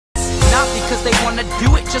not because they want to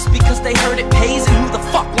do it, just because they heard it pays. And who the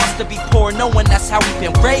fuck wants to be poor, knowing that's how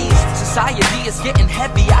we've been raised? Society is getting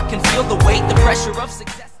heavy, I can feel the weight, the pressure of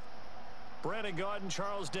success. Brandon Gaudin,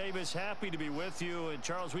 Charles Davis, happy to be with you. And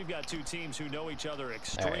Charles, we've got two teams who know each other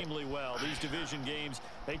extremely well. These division games,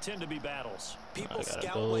 they tend to be battles. People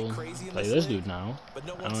scout like crazy in play this dude now.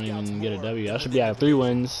 No, I don't even get a W. I should be at 3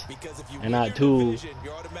 wins and not 2.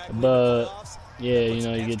 But yeah, you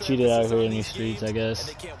know, you get cheated out here in these streets, I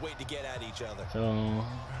guess. So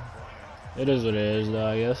it is what it is, though,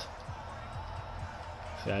 I guess.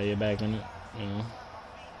 Gotta get back in it, you know.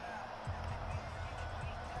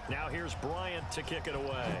 Now here's Bryant to kick it away.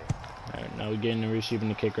 All right, now we're getting the receiving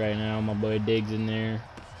the kick right now. My boy Diggs in there.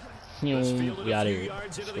 We out here.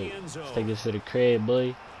 Let's take this to the crib,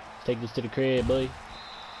 boy. Take this to the crib, boy.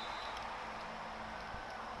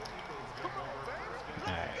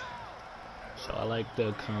 Alright. So I like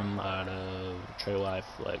to come out of Trey Y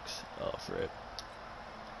flex for it.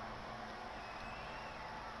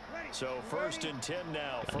 So 1st and 10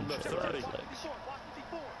 now from the 30. So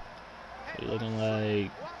you're looking like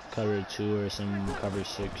cover 2 or some cover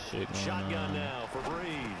 6 shit going Shotgun now for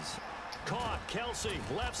Breeze. Caught Kelsey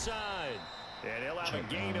left side, and he'll have a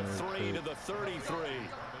gain of 3 to the 33.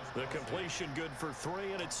 The completion good for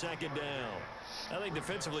 3, and it's 2nd down. I think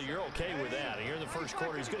defensively you're okay with that. And here in the first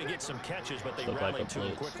quarter, he's going to get some catches, but they rally to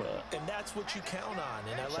him quickly. And that's what you count on.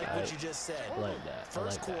 And I like what you just said. I like that.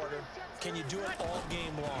 First quarter, can you do it all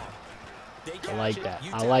game long? I like that.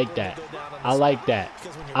 I like that. I like that.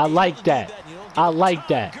 I like that. I like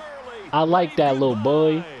that. I like that, little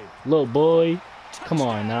boy. Little boy. Come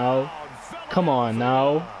on now. Come on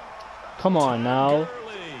now. Come on now.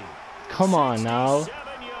 Come on now.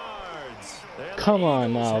 Come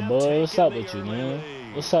on now, boy. What's up with you, man?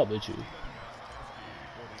 What's up with you?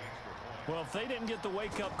 Well, if they didn't get the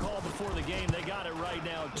wake-up call before the game, they got it right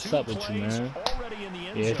now. What's up with you, man?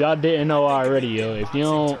 Yeah, if y'all didn't know already, yo, if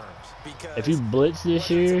you blitz this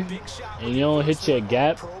year and you don't hit your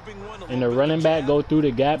gap and the running back go through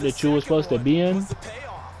the gap that you were supposed to be in,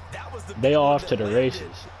 they off to the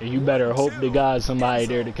races. And you better hope to God somebody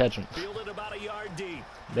there to catch them.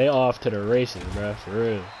 They off to the races, bro, for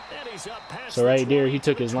real. So right there, he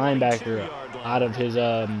took his linebacker out of his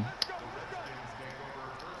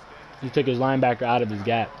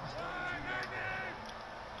gap.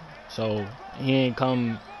 So he ain't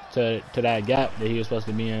come to that gap that he was supposed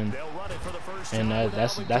to be in, and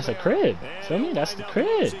that's a crib. Feel me? That's the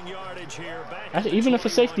crib. Even if a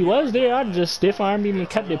safety was there, I'd just stiff arm him and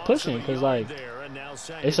kept it pushing, because like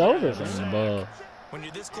it's over for him. But when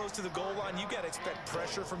you're this close to the goal line, you gotta expect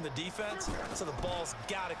pressure from the defense, so the ball's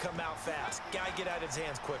gotta come out fast. Gotta get out of his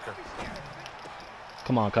hands quicker.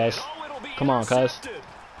 Come on, cuz. Come on, cuz. Get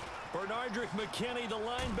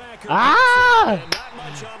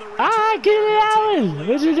it out!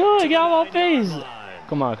 What you doing? Get out my face!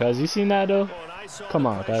 Come on, cuz. You seen that though? Come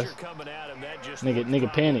on, cuz.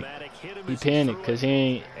 Nigga panic. He panicked because he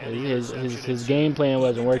ain't his game plan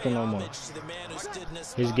wasn't working no more.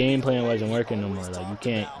 His game plan wasn't working no more. Like, you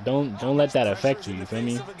can't don't let that affect you. You feel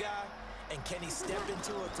me?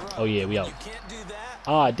 Oh yeah, we out.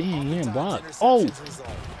 Ah, damn, he didn't block. Oh,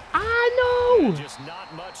 I know. Just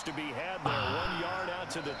not much to be had there. 1 yard out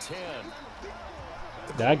to the 10.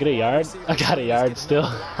 Did I get a yard? I got a yard still.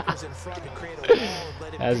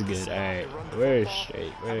 That's good. All right, we're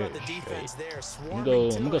straight. We're straight. I'm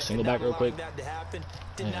gonna go single back real quick.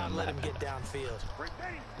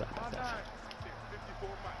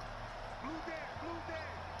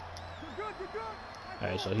 All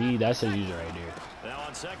right, so that's his user right there. Now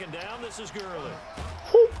on 2nd down, this is Gurley.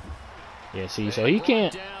 Whew. Yeah, see, so he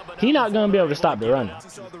not gonna be able to stop the run.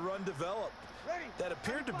 Saw the run develop. That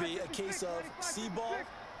appeared to be a case of see ball,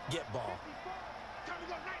 get ball.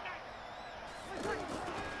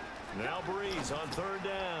 Now Breeze on 3rd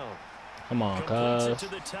down. Come on, cuz. To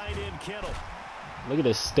the tight end, Kittle. Look at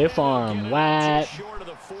this stiff arm. What? Short of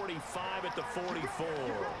the 45 at the 44.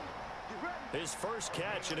 His first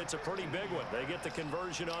catch, and it's a pretty big one. They get the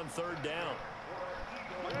conversion on 3rd down.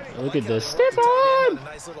 Look at this stiff arm.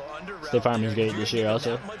 Stiff arm is great this year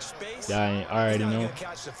also. Yeah, I already know.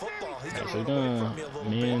 So we're gonna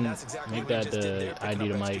make that the ID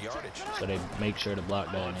to Mike, so they make sure to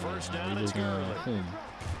block that. And we just gonna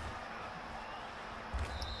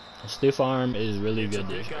stiff arm is really good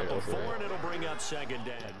this year. It'll bring up 2nd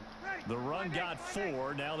down. The run got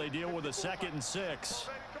 4. Now they deal with a 2nd and 6.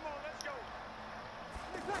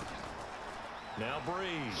 Now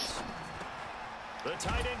Breeze. The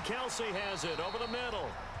tight end Kelsey has it over the middle.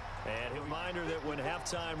 And a reminder that when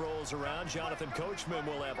halftime rolls around, Jonathan Coachman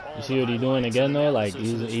will have all. You see what he's doing again though? Like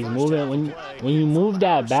he's moving when you move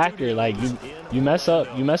that backer, like you mess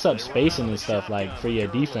up spacing and stuff like for your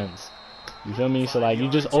defense. You feel me? So like you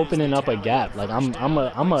just opening up a gap. Like I'm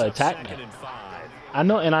a attack that. I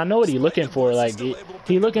know what he's looking for. Like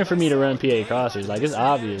he looking for me to run PA crossers. Like it's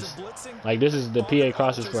obvious. Like this is the PA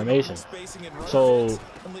crossers formation. So look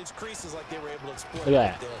at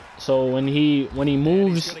that. So when he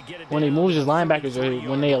moves his linebackers, or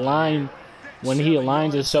when he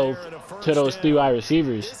aligns himself to those 3 wide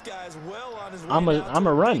receivers, I'ma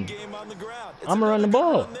run the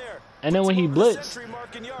ball. And then when he blitz,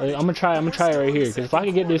 like, I'm gonna try it right here, because if I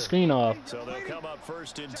can get this screen off,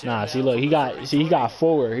 nah. See, look, he got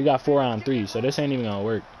 4 on 3, so this ain't even gonna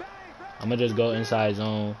work. I'm gonna just go inside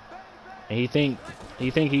zone, and he think he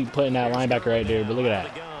putting that linebacker right there, but look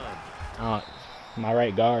at that. My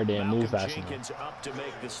right guard didn't move fast enough.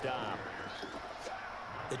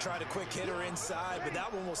 They tried a quick hitter inside, but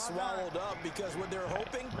that one was swallowed up because what they're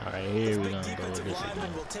hoping. All right, here we gonna go with this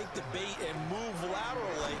again. Will take the bait and move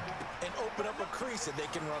laterally and open up a crease that they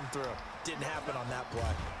can run through. Didn't happen on that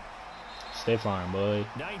play. Stiff arm, boy.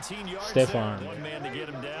 Stiff arm.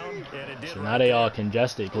 So now they all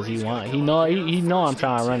congested because he know I'm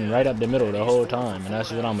trying to run right up the middle the whole time, and that's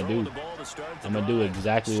what I'm gonna do. I'm gonna do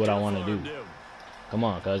exactly what I want to do. Come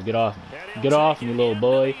on, cuz, get off me. Get off me, little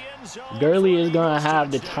boy. Gurley is going to have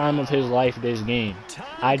the time of his life this game.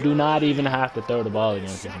 I do not even have to throw the ball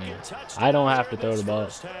against this man. I don't have to throw the ball.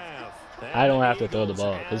 I don't have to throw the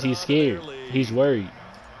ball because he's scared. He's worried.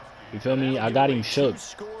 You feel me? I got him shook.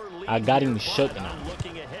 I got him shook now.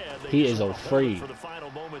 He is afraid.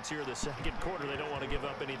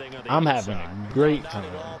 I'm having a great time.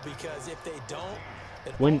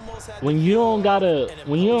 When you don't gotta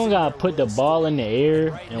put the ball in the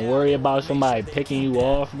air and worry about somebody picking you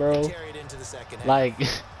off, bro. Like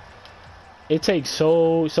it takes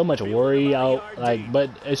so much worry out. Like, but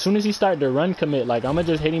as soon as he start to run commit, like I'm gonna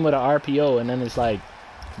just hit him with an RPO, and then it's like,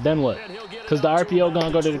 then what? Cause the RPO gonna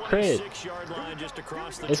go to the crib.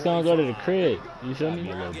 It's gonna go to the crib. You feel me? Be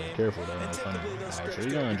a little bit careful though. That's funny. All right, so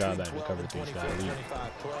he's gonna drive back to cover 3 Scott.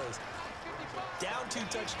 Down 2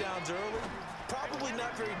 touchdowns early. Probably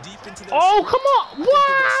not very deep into oh, come on!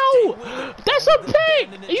 Wow! That's a pick!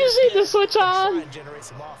 You see the switch on?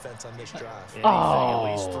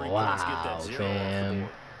 Oh, wow, fam.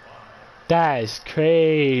 That's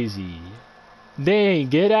crazy. They ain't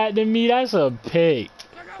get at to me. That's a pick.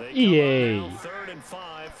 EA. 3rd and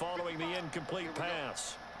 5 following the incomplete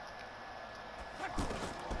pass.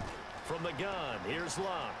 From the gun, here's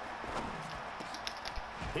Locke.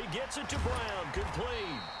 He gets it to Brown,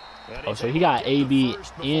 complete. Oh, so he got AB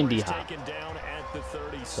and D-Hop.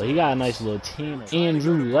 So he got a nice little team.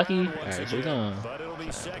 Andrew Lucky. All right, so he's gonna. But it'll be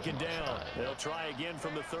 2nd down. They'll try again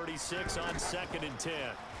from the 36 on 2nd and 10.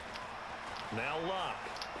 Now Locke.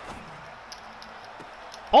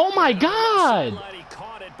 Oh my God!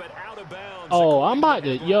 Oh, I'm about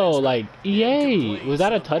to. Yo, like EA, was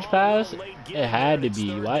that a touch pass? It had to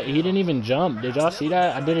be. Why? He didn't even jump. Did y'all see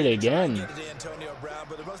that? I did it again.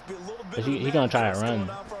 He gonna try to run.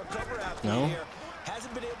 No?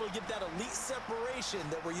 Hasn't been able to get that elite separation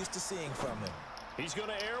that we're used to seeing from him. He's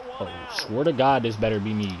gonna air one out. Swear to God, this better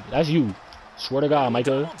be me. That's you. Swear to God,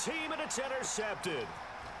 Micah. Team and it's intercepted.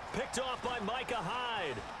 Picked off by Micah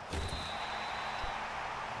Hyde.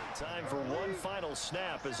 Time for one final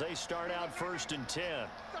snap as they start out 1st and 10.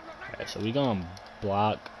 Alright, so we gonna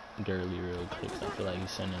block Gurley real quick. I feel like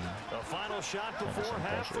he's sending a final shot before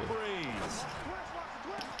half for Breeze.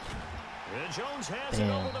 And Jones has it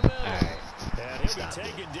over the middle. And he'll be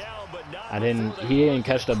taken down, but not he didn't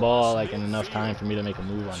catch the ball like in enough time for me to make a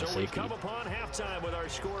move on the safety. I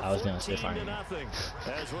was gonna stiff arm him. I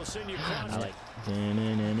like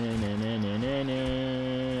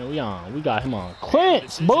we got him on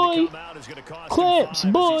clips, boy. Clips,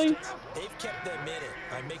 boy. They've kept them in it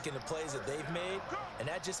by making the plays that they've made, and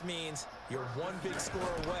that just means you're one big score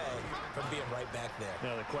away from being right back there.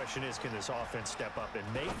 Now the question is, can this offense step up and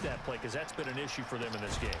make that play? Because that's been an issue for them in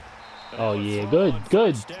this game. Oh yeah, good.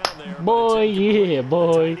 Boy, yeah,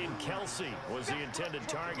 boy. Kelsey was the intended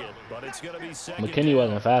target, but it's going to be McKinney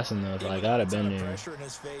wasn't fast enough. Like, I'd have been there. Pressure in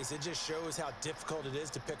his face. It just shows how difficult it is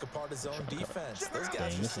to pick apart his own defense. Those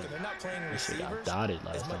guys, they're not playing receivers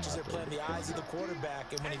as much as they're playing the eyes of the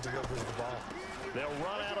quarterback and when he delivers the ball. They'll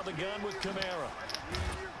run out of the gun with Kamara.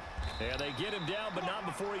 And they get him down, but not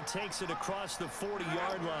before he takes it across the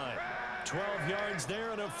 40-yard line. 12 yards there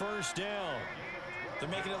and a 1st down. They're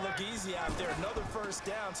making it look easy out there. Another 1st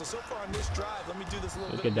down. So far on this drive, let me do this a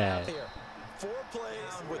little bit of math here. 4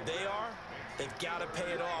 plays, what they are, They've got to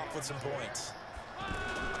pay it off with some points.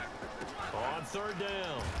 On third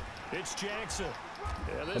down, it's Jackson.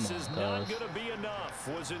 Yeah, this is not going to be enough.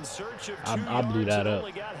 Was in search of 2 I blew that up.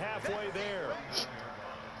 only got halfway there.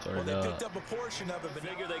 Well, they picked up a portion of it, but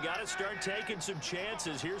figure they got to start taking some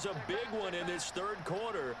chances. Here's a big one in this third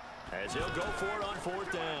quarter as he'll go for it on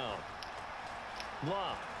fourth down.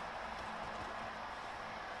 Love.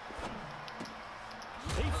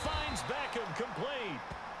 He finds Beckham complete.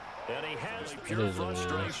 And he has pure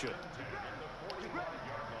frustration.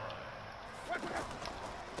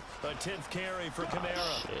 A 10th carry for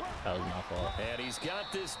Kamara. Shit, that was my fault. And he's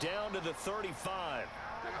got this down to the 35.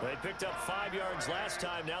 They picked up 5 yards last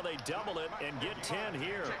time. Now they double it and get 10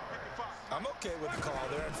 here. I'm okay with the call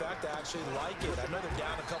there. In fact, I actually like it. I know they're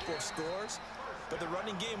down a couple of scores, but the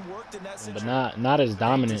running game worked in that situation. But not as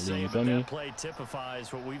dominantly, you feel me? That play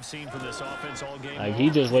typifies what we've seen from this offense all game. Like, he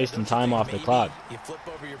just wasting time off the clock. You flip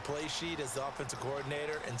over your play sheet as the offensive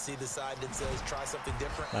coordinator and see the side that says try something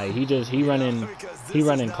different. Like, he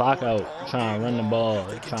running clock out, trying to run the ball,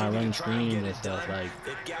 trying to run screens and stuff. Like,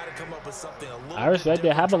 I respect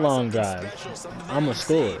it. Have a long drive. I'm a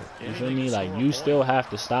scorer. You feel me? Like, you still have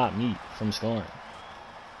to stop me from scoring.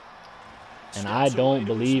 And I don't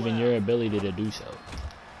believe in your ability to do so.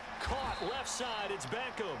 Caught left side, it's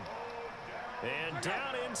Beckham. And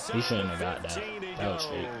down inside. He shouldn't have got that. That was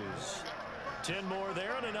fake. 10 more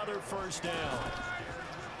there and another first down.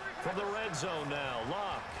 From the red zone now,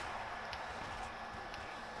 Locke.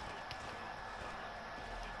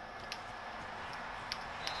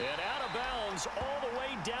 And out of bounds all the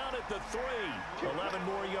way down at the 3. 11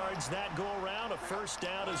 more yards that go around, a first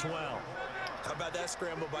down as well. How about that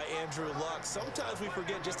scramble by Andrew Luck? Sometimes we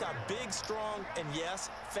forget just how big, strong, and yes,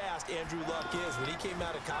 fast Andrew Luck is. When he came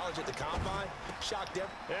out of college at the Combine, shocked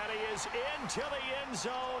everyone. And he is into the end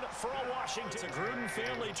zone for a Washington. It's a Gruden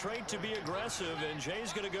family trait to be aggressive, and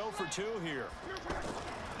Jay's going to go for 2 here.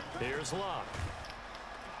 Here's Luck.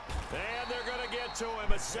 And they're going to get to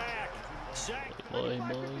him, a sack. Sack. Boy.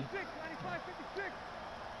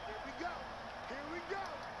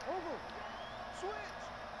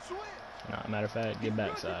 Nah, matter of fact, get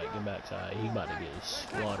backside. Get backside. He about to get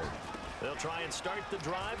slaughtered. They'll try and start the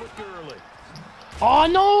drive with Gurley. Oh,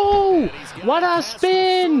 no! What a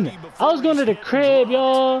spin! I was going to the crib,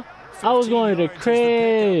 y'all. I was going to the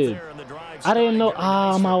crib. I didn't know.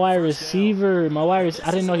 Ah, my wide receiver. I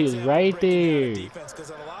didn't know he was right there.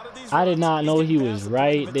 I did not know he was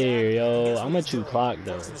right there, yo. I'm going to chew clock,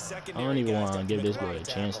 though. I don't even want to give this boy a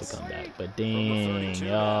chance to come back. But dang,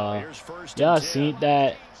 y'all. Y'all seen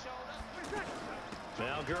that?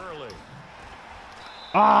 Now Gurley.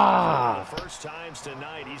 Ah! First times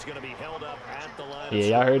tonight, he's going to be held up at the line. Yeah,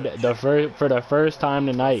 y'all heard that. For the first time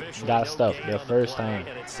tonight, got stuffed. The first time.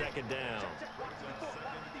 And it's second down.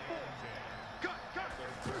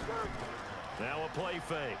 Now a play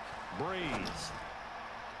fake. Breeze.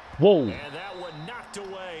 Whoa. And that one knocked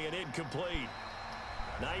away and incomplete.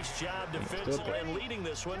 Nice job defensively and leading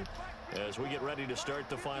this one as we get ready to start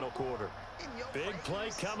the final quarter. Big play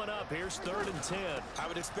coming up. Here's 3rd and 10. I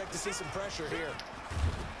would expect to see some pressure here.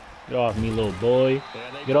 Get off me, little boy.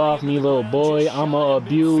 Get off me, little boy. I'ma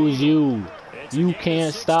abuse you. You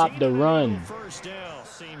can't stop the run. First down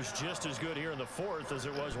seems just as good here in the 4th as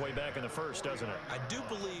it was way back in the 1st, doesn't it? I do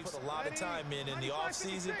believe put a lot of time in the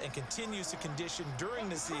offseason and continues to condition during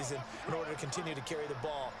the season in order to continue to carry the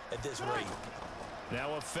ball at this rate.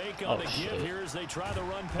 Now a fake on the give here as they try to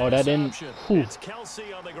run pass that didn't. It's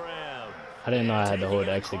Kelsey on the ground. I didn't know I had to hold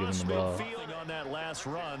X to give him the ball. On that last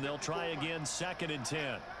run, they'll try again 2nd and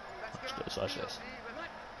 10. Watch this.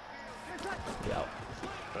 Yeah.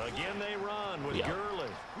 Again they run with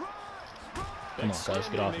Gurley. Come on, guys,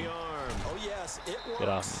 get off me. Oh, yes, get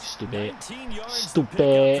off me,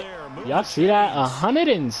 stupid. Y'all see that?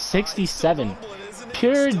 167.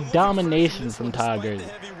 Pure domination from Todd Gurley.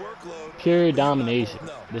 Pure domination.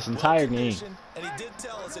 This entire game. And he did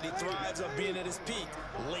tell us that he thrives on being at his peak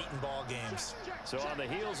late in ball games. So on the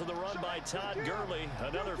heels of the run by Todd Gurley,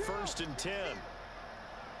 another 1st and 10.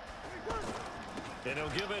 And he'll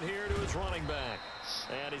give it here to his running back.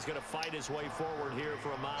 And he's going to fight his way forward here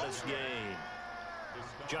for a modest gain.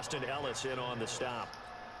 Justin Ellis in on the stop.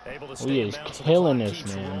 Able to we is killing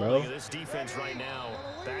this man, bro. This defense right now,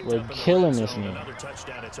 we're killing this man. Another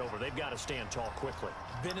touchdown, it's over. They've got to stand tall quickly.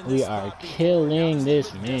 We are killing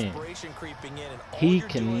this man. He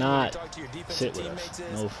cannot sit with us.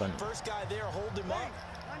 No funny. First guy there, hold him up.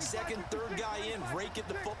 Second, third guy in, rake at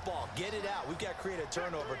the football. Get it out. We've got to create a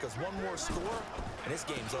turnover because one more score, and this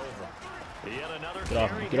game's over. Yet another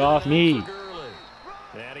get off me.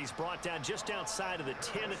 And he's brought down just outside of the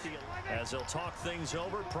 10 at the as they'll talk things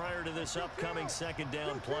over prior to this upcoming second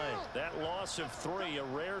down play. That loss of 3, a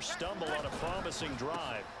rare stumble on a promising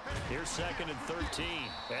drive. Here's 2nd and 13.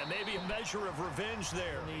 And maybe a measure of revenge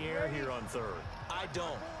there in the air here on 3rd. I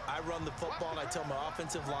don't. I run the football and I tell my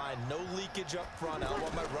offensive line, no leakage up front. I don't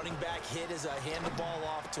want my running back hit as I hand the ball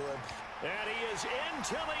off to him. And he is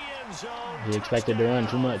into the end zone. He expected to run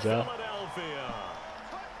too much, y'all.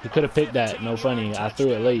 He could have picked that. No funny. I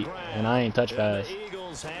threw it late, and I ain't touch fast.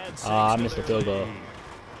 Oh, I missed the field goal.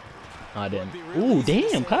 No, I didn't. Ooh,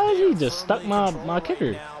 damn. Kazi just stuck my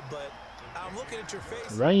kicker.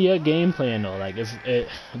 Run your game plan, though. Like,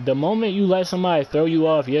 the moment you let somebody throw you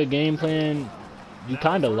off your game plan, you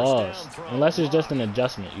kind of lost. Unless it's just an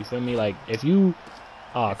adjustment. You feel me? Like, if you...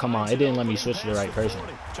 Oh, come on. It didn't let me switch to the right person.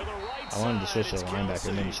 I wanted to switch to the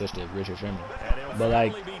linebacker, maybe switch to Richard Sherman. But,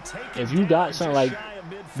 like, if you got something like...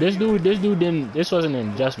 This dude didn't... This wasn't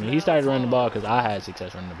an adjustment. He started running the ball because I had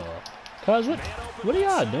success running the ball. Cuz, what are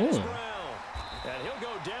y'all doing? And he'll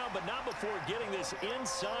go down, but not before getting this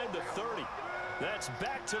inside the 30. That's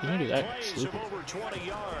back-to-back plays of over 20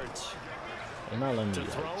 yards. They're not letting me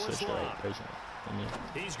like, switch the right person.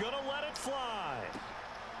 He's going to let it fly.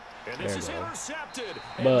 And this is intercepted.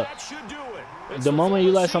 But that should do it. The moment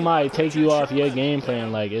you let somebody take you off your game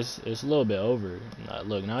plan, like it's a little bit over.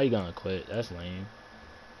 Look, now you're gonna quit. That's lame.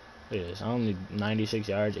 Look at this. Only 96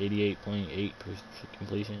 yards, 88.8%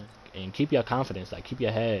 completion. And keep your confidence. Like keep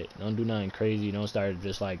your head. Don't do nothing crazy. Don't start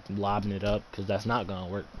just like lobbing it up because that's not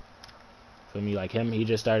gonna work. For me, like him, he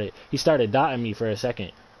started dotting me for a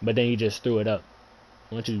second, but then he just threw it up.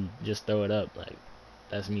 Once you just throw it up, like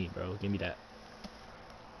that's me, bro. Give me that.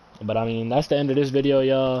 But I mean, that's the end of this video,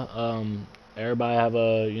 y'all. Everybody have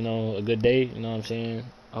a good day. You know what I'm saying?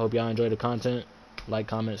 I hope y'all enjoy the content. Like,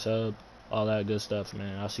 comment, sub, all that good stuff,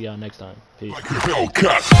 man. I'll see y'all next time. Peace. Like